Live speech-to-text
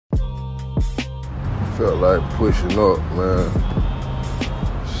Felt like pushing up, man.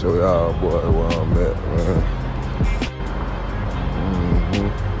 Show y'all boy where I'm at, man.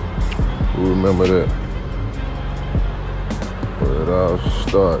 Who remember that? Where it all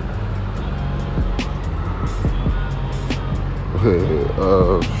started. Where it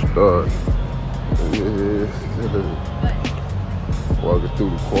all started. Yeah. Walking through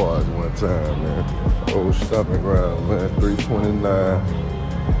the quads one time, man. Old stomping ground, man. 329.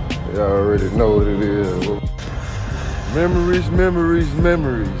 Y'all already know what it is. Memories, memories,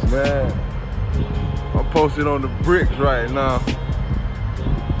 memories, man. I'm posted on the bricks right now.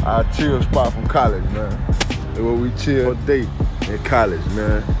 Our chill spot from college, man. It's where we chill all day in college,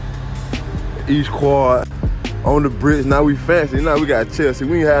 man. East quad, on the bricks. Now we fancy. Now we got chill. See,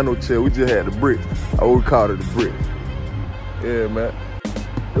 we ain't had no chill. We just had the bricks. I would call it the bricks. Yeah, man.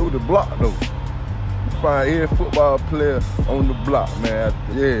 It was the block, though. You find every football player on the block, man.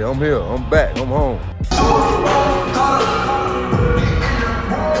 Yeah, I'm here. I'm back. I'm home.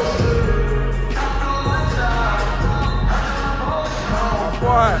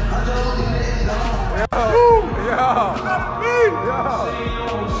 Boy.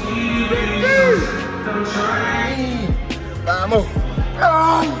 Vamos.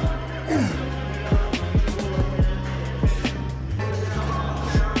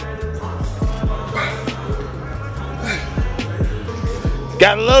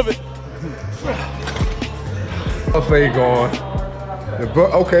 Gotta love it. Buffet going.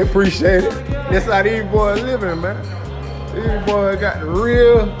 Okay, appreciate it. That's how these boys living, man. These boys got the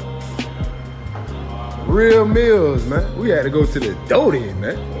real meals, man. We had to go to the Doty,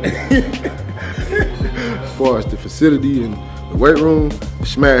 man. As far as the facility and the weight room,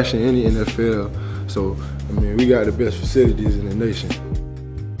 smashing any NFL. So, I mean, we got the best facilities in the nation.